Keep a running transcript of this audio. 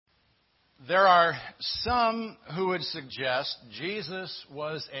There are some who would suggest Jesus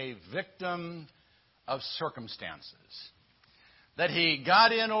was a victim of circumstances, that he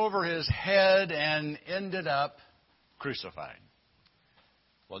got in over his head and ended up crucified.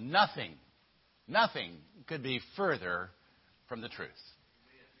 Well, nothing could be further from the truth.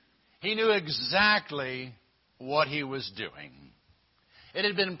 He knew exactly what he was doing. It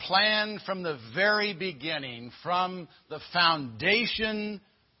had been planned from the very beginning, from the foundation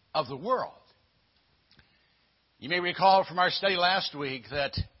of the world. You may recall from our study last week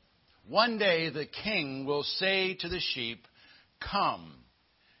that one day the king will say to the sheep, "Come,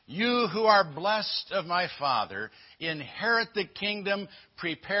 you who are blessed of my Father, inherit the kingdom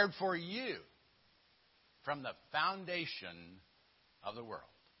prepared for you from the foundation of the world."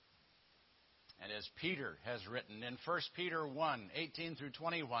 And as Peter has written in 1 Peter 1, 18 through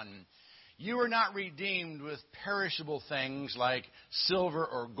 21, "You are not redeemed with perishable things like silver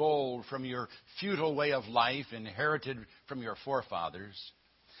or gold from your futile way of life inherited from your forefathers,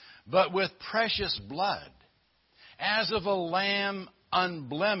 but with precious blood, as of a lamb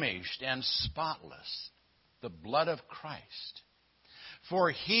unblemished and spotless, the blood of Christ.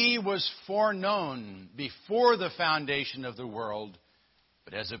 For he was foreknown before the foundation of the world,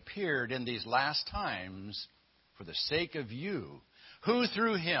 but has appeared in these last times for the sake of you, who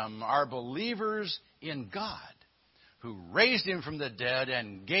through him are believers in God, who raised him from the dead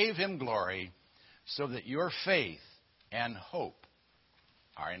and gave him glory, so that your faith and hope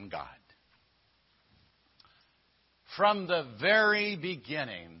are in God." From the very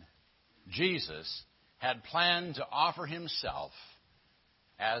beginning, Jesus had planned to offer himself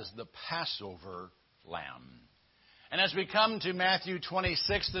as the Passover Lamb. And as we come to Matthew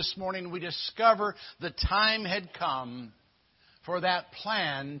 26 this morning, we discover the time had come for that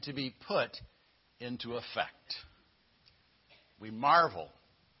plan to be put into effect. We marvel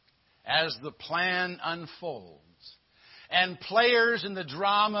as the plan unfolds, and players in the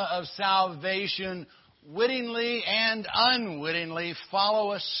drama of salvation wittingly and unwittingly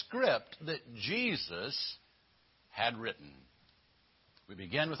follow a script that Jesus had written. We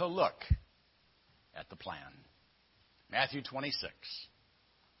begin with a look at the plan. Matthew 26.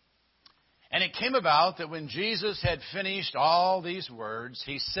 "And it came about that when Jesus had finished all these words,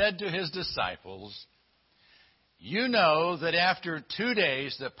 he said to his disciples, 'You know that after 2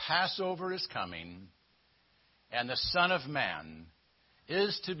 days the Passover is coming, and the Son of Man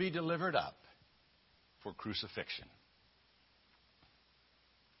is to be delivered up for crucifixion.'"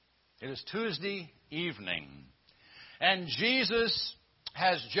 It is Tuesday evening, and Jesus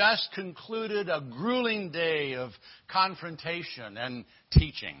has just concluded a grueling day of confrontation and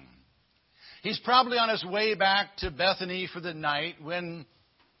teaching. He's probably on his way back to Bethany for the night when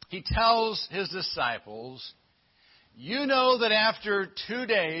he tells his disciples, "You know that after 2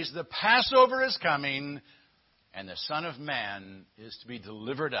 days the Passover is coming, and the Son of Man is to be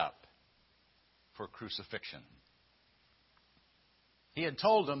delivered up for crucifixion." He had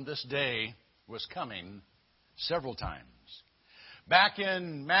told them this day was coming several times. Back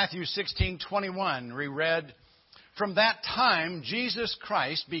in Matthew 16:21, we read, "From that time, Jesus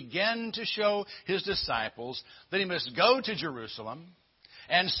Christ began to show his disciples that he must go to Jerusalem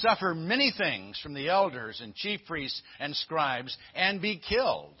and suffer many things from the elders and chief priests and scribes and be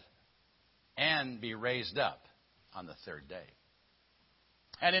killed and be raised up on the third day."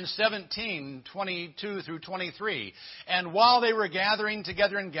 And in 17:22 through 23, "And while they were gathering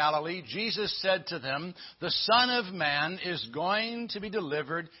together in Galilee, Jesus said to them, 'The Son of Man is going to be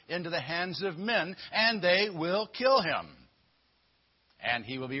delivered into the hands of men, and they will kill him. And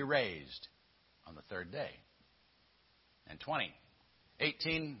he will be raised on the third day.'" And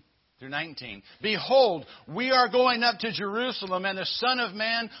 18 through 19, "Behold, we are going up to Jerusalem, and the Son of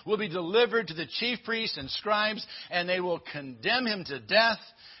Man will be delivered to the chief priests and scribes, and they will condemn him to death,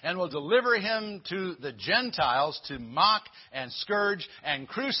 and will deliver him to the Gentiles to mock and scourge and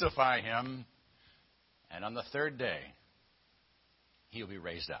crucify him. And on the third day, he will be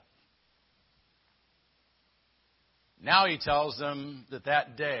raised up." Now he tells them that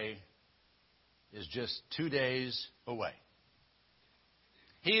that day is just 2 days away.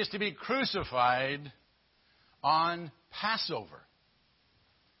 He is to be crucified on Passover,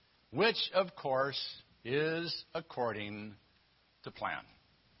 which, of course, is according to plan.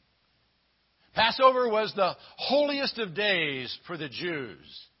 Passover was the holiest of days for the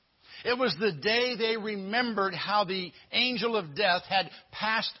Jews. It was the day they remembered how the angel of death had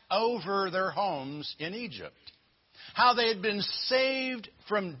passed over their homes in Egypt, how they had been saved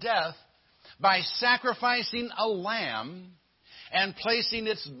from death by sacrificing a lamb and placing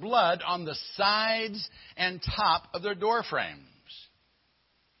its blood on the sides and top of their door frames.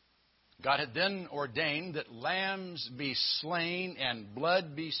 God had then ordained that lambs be slain and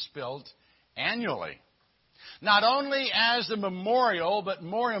blood be spilt annually, not only as a memorial, but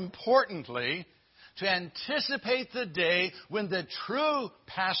more importantly, to anticipate the day when the true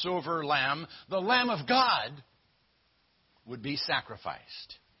Passover lamb, the Lamb of God, would be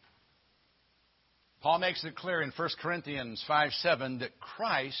sacrificed. Paul makes it clear in 1 Corinthians 5:7 that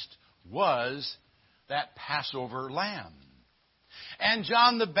Christ was that Passover lamb. And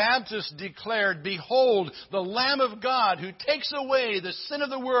John the Baptist declared, "Behold, the Lamb of God who takes away the sin of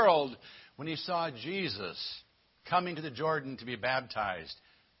the world," when he saw Jesus coming to the Jordan to be baptized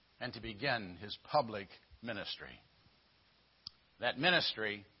and to begin his public ministry. That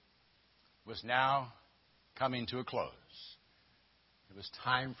ministry was now coming to a close. It was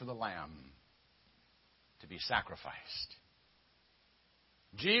time for the Lamb to be sacrificed.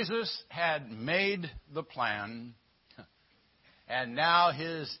 Jesus had made the plan, and now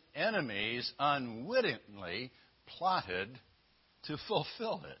his enemies unwittingly plotted to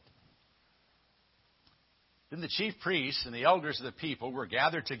fulfill it. Then the chief priests and the elders of the people were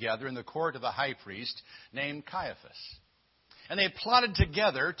gathered together in the court of the high priest named Caiaphas. And they plotted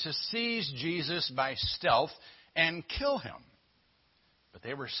together to seize Jesus by stealth and kill him. But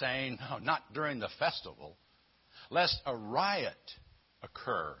they were saying, "No, not during the festival, lest a riot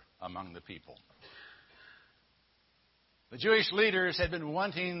occur among the people." The Jewish leaders had been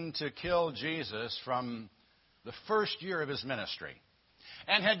wanting to kill Jesus from the first year of his ministry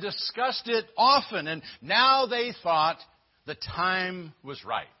and had discussed it often, and now they thought the time was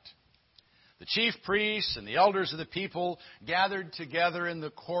right. The chief priests and the elders of the people gathered together in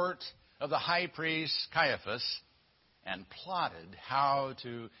the court of the high priest Caiaphas and plotted how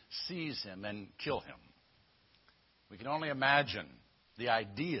to seize him and kill him. We can only imagine the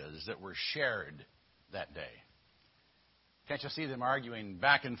ideas that were shared that day. Can't you see them arguing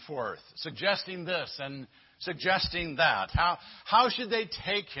back and forth, suggesting this and suggesting that? How should they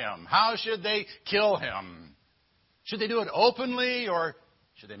take him? How should they kill him? Should they do it openly, or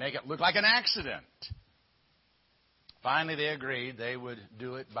should they make it look like an accident? Finally, they agreed they would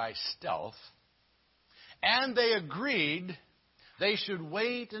do it by stealth. And they agreed they should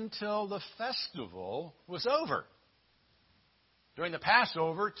wait until the festival was over. During the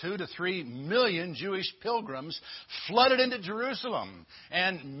Passover, 2 to 3 million Jewish pilgrims flooded into Jerusalem,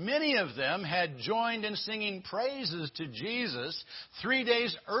 and many of them had joined in singing praises to Jesus 3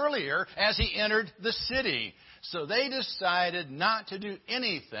 days earlier as he entered the city. So they decided not to do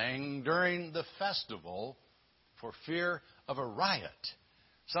anything during the festival for fear of a riot,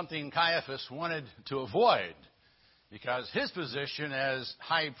 something Caiaphas wanted to avoid because his position as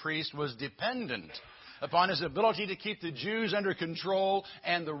high priest was dependent upon his ability to keep the Jews under control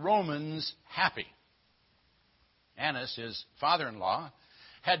and the Romans happy. Annas, his father-in-law,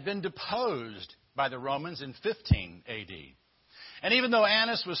 had been deposed by the Romans in 15 A.D. And even though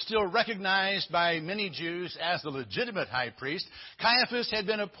Annas was still recognized by many Jews as the legitimate high priest, Caiaphas had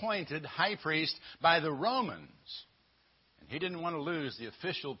been appointed high priest by the Romans. And he didn't want to lose the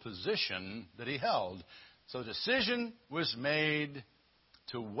official position that he held. So a decision was made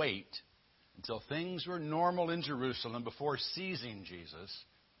to wait until things were normal in Jerusalem before seizing Jesus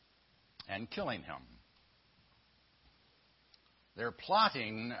and killing him. Their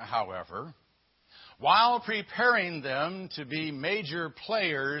plotting, however, while preparing them to be major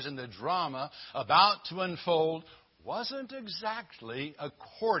players in the drama about to unfold, wasn't exactly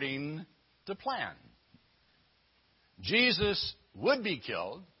according to plan. Jesus would be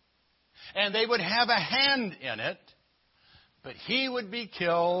killed, and they would have a hand in it, but he would be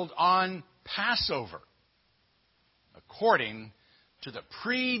killed on Passover, according to the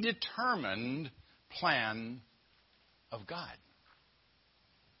predetermined plan of God.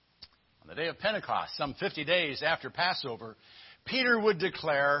 On the day of Pentecost, some 50 days after Passover, Peter would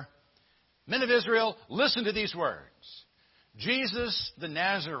declare, "Men of Israel, listen to these words. Jesus the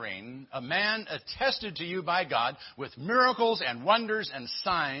Nazarene, a man attested to you by God with miracles and wonders and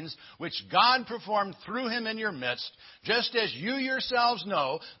signs, which God performed through him in your midst, just as you yourselves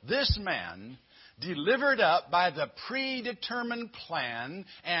know, this man, delivered up by the predetermined plan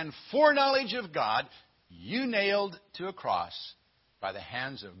and foreknowledge of God, you nailed to a cross by the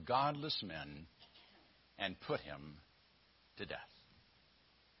hands of godless men and put him to death."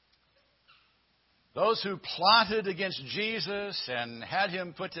 Those who plotted against Jesus and had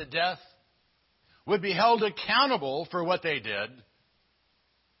him put to death would be held accountable for what they did,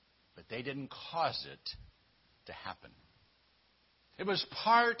 but they didn't cause it to happen. It was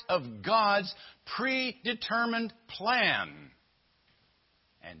part of God's predetermined plan.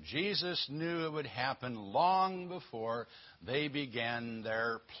 And Jesus knew it would happen long before they began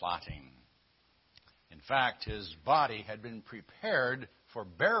their plotting. In fact, his body had been prepared for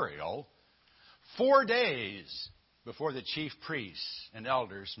burial 4 days before the chief priests and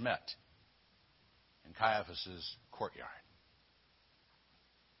elders met in Caiaphas' courtyard.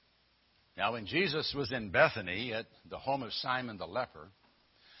 Now, when Jesus was in Bethany at the home of Simon the leper,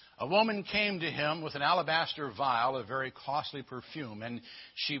 a woman came to him with an alabaster vial of very costly perfume, and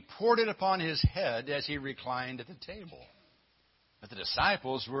she poured it upon his head as he reclined at the table. But the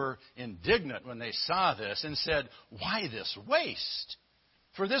disciples were indignant when they saw this and said, "Why this waste?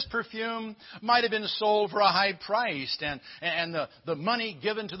 For this perfume might have been sold for a high price and the money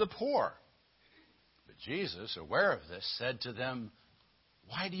given to the poor." But Jesus, aware of this, said to them,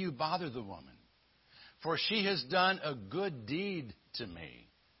 "Why do you bother the woman? For she has done a good deed to me.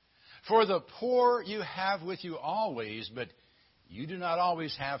 For the poor you have with you always, but you do not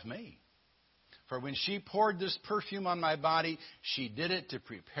always have me. For when she poured this perfume on my body, she did it to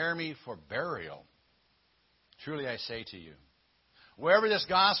prepare me for burial. Truly I say to you, wherever this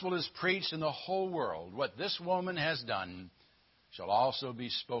gospel is preached in the whole world, what this woman has done shall also be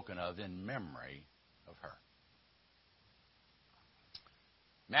spoken of in memory of her."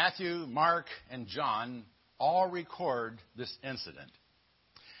 Matthew, Mark, and John all record this incident.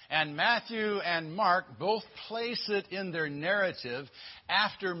 And Matthew and Mark both place it in their narrative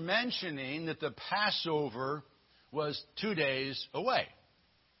after mentioning that the Passover was 2 days away.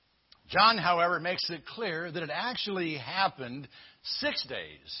 John, however, makes it clear that it actually happened 6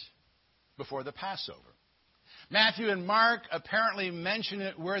 days before the Passover. Matthew and Mark apparently mention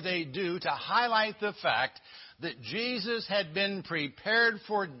it where they do to highlight the fact that Jesus had been prepared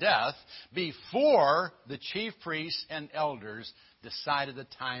for death before the chief priests and elders decided the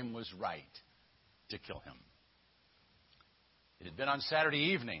time was right to kill him. It had been on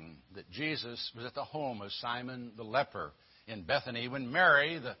Saturday evening that Jesus was at the home of Simon the leper in Bethany when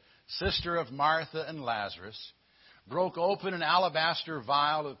Mary, the sister of Martha and Lazarus, broke open an alabaster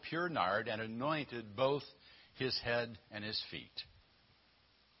vial of pure nard and anointed both his head and his feet.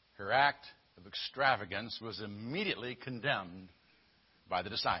 Her act of extravagance was immediately condemned by the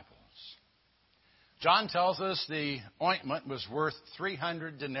disciples. John tells us the ointment was worth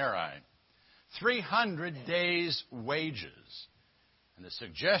 300 denarii, 300 days' wages. And the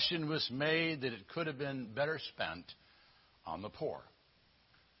suggestion was made that it could have been better spent on the poor.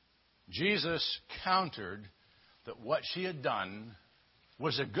 Jesus countered that what she had done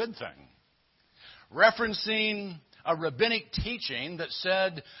was a good thing, referencing a rabbinic teaching that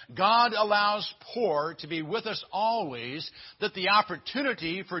said God allows poor to be with us always, that the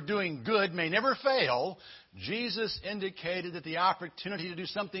opportunity for doing good may never fail. Jesus indicated that the opportunity to do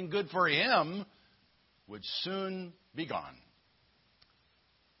something good for him would soon be gone.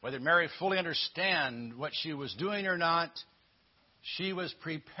 Whether Mary fully understood what she was doing or not, she was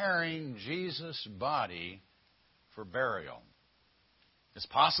preparing Jesus' body for burial. It's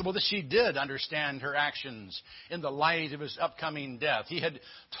possible that she did understand her actions in the light of his upcoming death. He had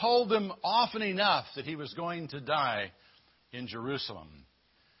told them often enough that he was going to die in Jerusalem.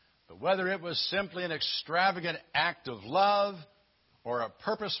 But whether it was simply an extravagant act of love or a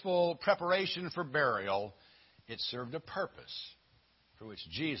purposeful preparation for burial, it served a purpose for which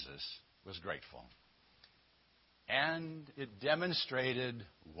Jesus was grateful. And it demonstrated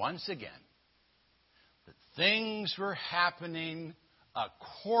once again that things were happening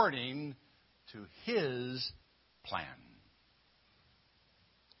according to his plan.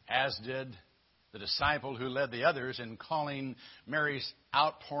 As did the disciple who led the others in calling Mary's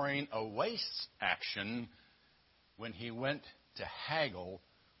outpouring a waste action when he went to haggle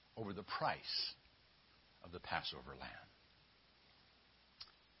over the price of the Passover lamb.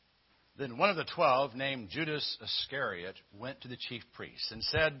 Then one of the 12, named Judas Iscariot, went to the chief priests and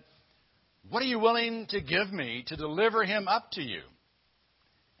said, "What are you willing to give me to deliver him up to you?"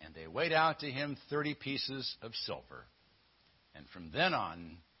 And they weighed out to him 30 pieces of silver. And from then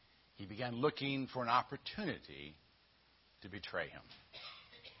on, he began looking for an opportunity to betray him.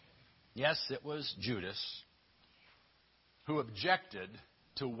 Yes, it was Judas who objected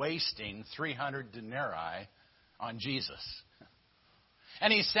to wasting 300 denarii on Jesus.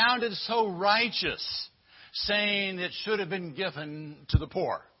 And he sounded so righteous, saying it should have been given to the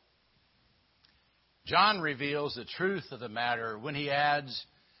poor. John reveals the truth of the matter when he adds,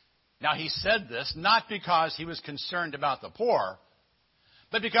 now he said this not because he was concerned about the poor,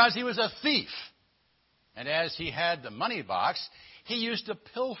 but because he was a thief. And as he had the money box, he used to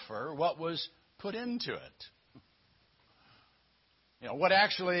pilfer what was put into it. What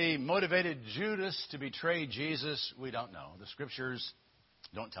actually motivated Judas to betray Jesus, we don't know. The Scriptures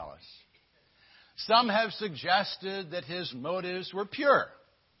don't tell us. Some have suggested that his motives were pure.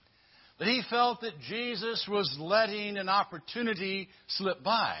 that he felt that Jesus was letting an opportunity slip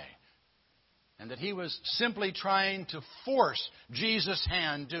by, and that he was simply trying to force Jesus'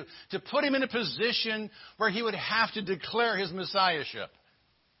 hand, to put him in a position where he would have to declare his messiahship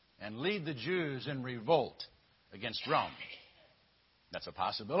and lead the Jews in revolt against Rome. That's a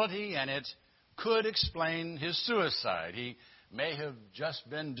possibility, and it could explain his suicide. He may have just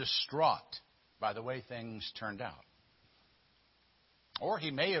been distraught by the way things turned out. Or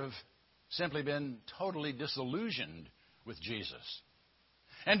he may have simply been totally disillusioned with Jesus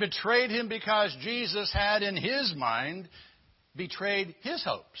and betrayed him because Jesus had, in his mind, betrayed his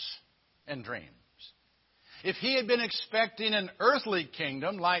hopes and dreams. If he had been expecting an earthly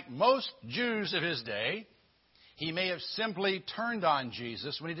kingdom like most Jews of his day, he may have simply turned on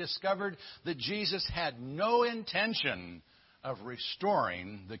Jesus when he discovered that Jesus had no intention of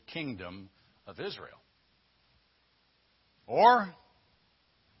restoring the kingdom of Israel. Or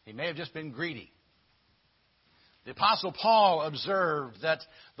he may have just been greedy. The Apostle Paul observed that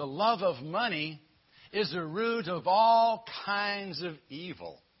the love of money is the root of all kinds of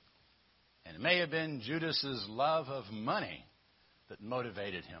evil. And it may have been Judas's love of money that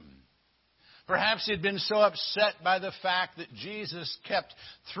motivated him. Perhaps he had been so upset by the fact that Jesus kept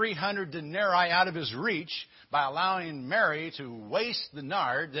 300 denarii out of his reach by allowing Mary to waste the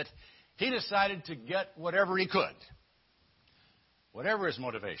nard that he decided to get whatever he could. Whatever his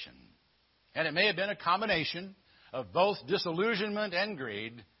motivation. And it may have been a combination of both disillusionment and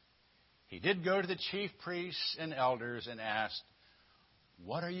greed. He did go to the chief priests and elders and asked,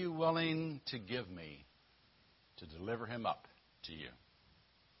 "What are you willing to give me to deliver him up to you?"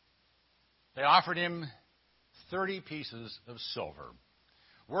 They offered him 30 pieces of silver,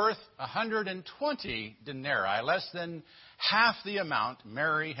 worth 120 denarii, less than half the amount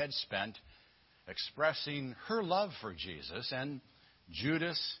Mary had spent expressing her love for Jesus, and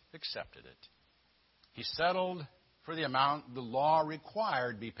Judas accepted it. He settled for the amount the law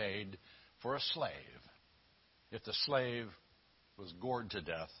required be paid for a slave, if the slave was gored to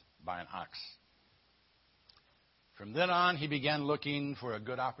death by an ox. From then on, he began looking for a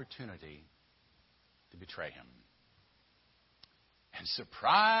good opportunity to betray him. And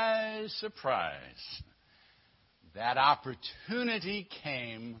surprise, surprise, that opportunity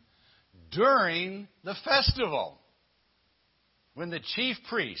came during the festival, when the chief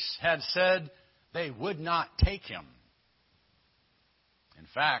priests had said they would not take him. In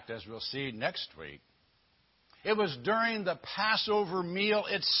fact, as we'll see next week, it was during the Passover meal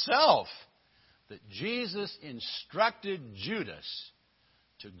itself that Jesus instructed Judas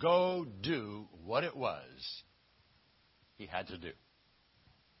to go do what it was he had to do.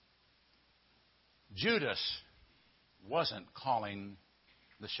 Judas wasn't calling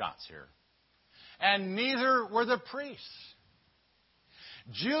the shots here, and neither were the priests.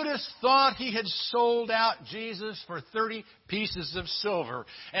 Judas thought he had sold out Jesus for 30 pieces of silver,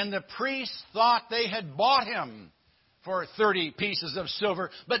 and the priests thought they had bought him for 30 pieces of silver,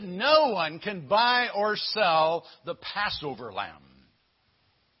 but no one can buy or sell the Passover Lamb.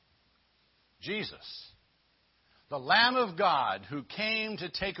 Jesus, the Lamb of God who came to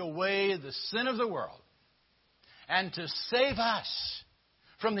take away the sin of the world and to save us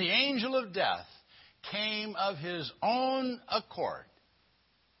from the angel of death, came of his own accord.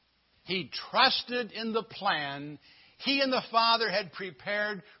 He trusted in the plan he and the Father had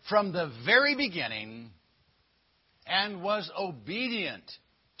prepared from the very beginning and was obedient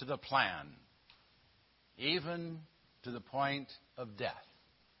to the plan, even to the point of death.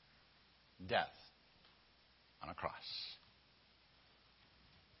 Death on a cross.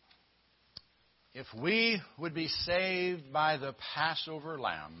 If we would be saved by the Passover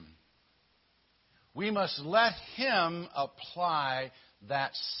Lamb, we must let him apply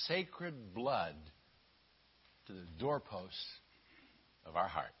that sacred blood to the doorposts of our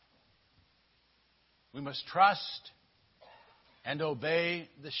heart. We must trust and obey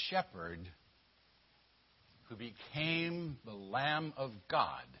the shepherd who became the Lamb of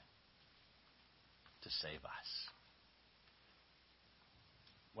God to save us.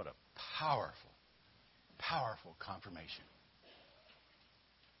 What a powerful, powerful confirmation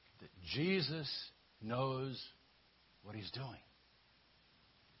that Jesus knows what he's doing.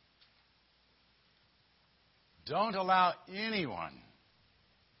 Don't allow anyone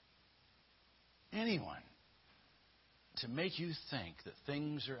to make you think that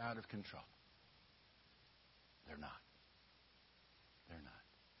things are out of control. They're not. They're not.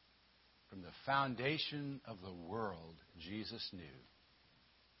 From the foundation of the world, Jesus knew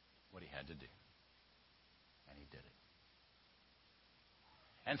what he had to do. And he did it.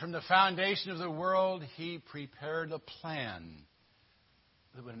 And from the foundation of the world, he prepared a plan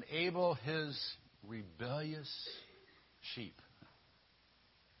that would enable his rebellious sheep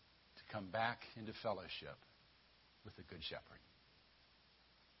to come back into fellowship with the Good Shepherd.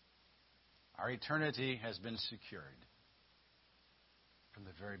 Our eternity has been secured from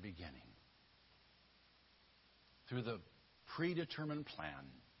the very beginning through the predetermined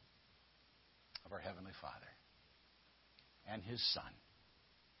plan of our Heavenly Father and His Son,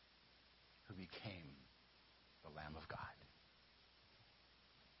 who became the Lamb of God.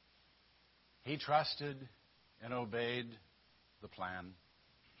 He trusted and obeyed the plan.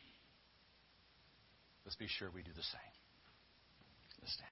 Let's be sure we do the same. Let's stand.